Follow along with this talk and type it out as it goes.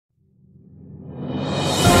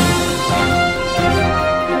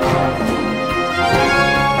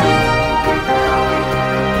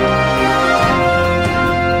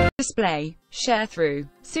display. Sharethrough.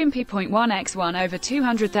 Soompi.1x1 Over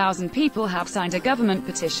 200,000 people have signed a government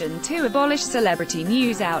petition to abolish celebrity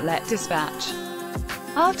news outlet Dispatch.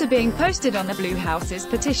 After being posted on the Blue House's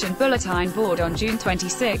petition bulletin board on June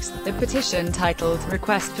 26, the petition, titled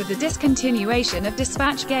 "Request for the Discontinuation of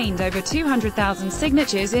Dispatch," gained over 200,000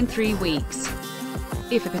 signatures in 3 weeks.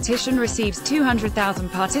 If a petition receives 200,000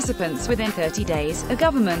 participants within 30 days, a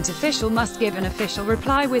government official must give an official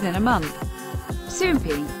reply within a month.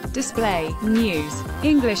 Soompi. Display. News.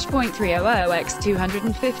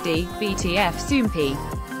 English.300x250, BTF Soompi.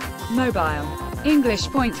 Mobile.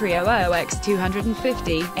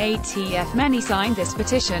 English.300x250, ATF. Many signed this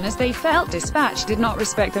petition as they felt Dispatch did not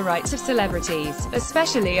respect the rights of celebrities,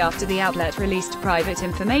 especially after the outlet released private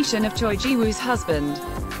information of Choi Ji-woo's husband.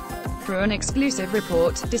 Through an exclusive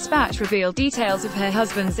report, Dispatch revealed details of her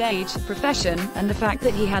husband's age, profession, and the fact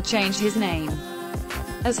that he had changed his name.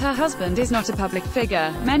 As her husband is not a public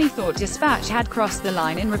figure, many thought Dispatch had crossed the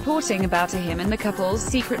line in reporting about him and the couple's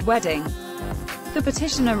secret wedding. The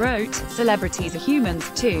petitioner wrote, "Celebrities are humans,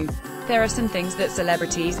 too. There are some things that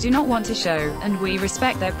celebrities do not want to show, and we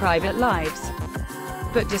respect their private lives.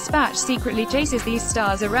 But Dispatch secretly chases these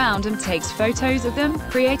stars around and takes photos of them,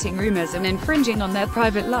 creating rumors and infringing on their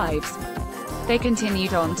private lives." They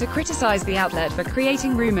continued on to criticize the outlet for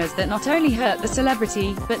creating rumors that not only hurt the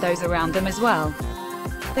celebrity, but those around them as well.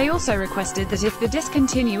 They also requested that if the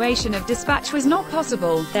discontinuation of Dispatch was not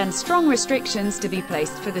possible, then strong restrictions to be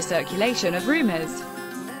placed for the circulation of rumors.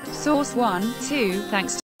 Source 1, 2.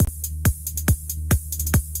 Thanks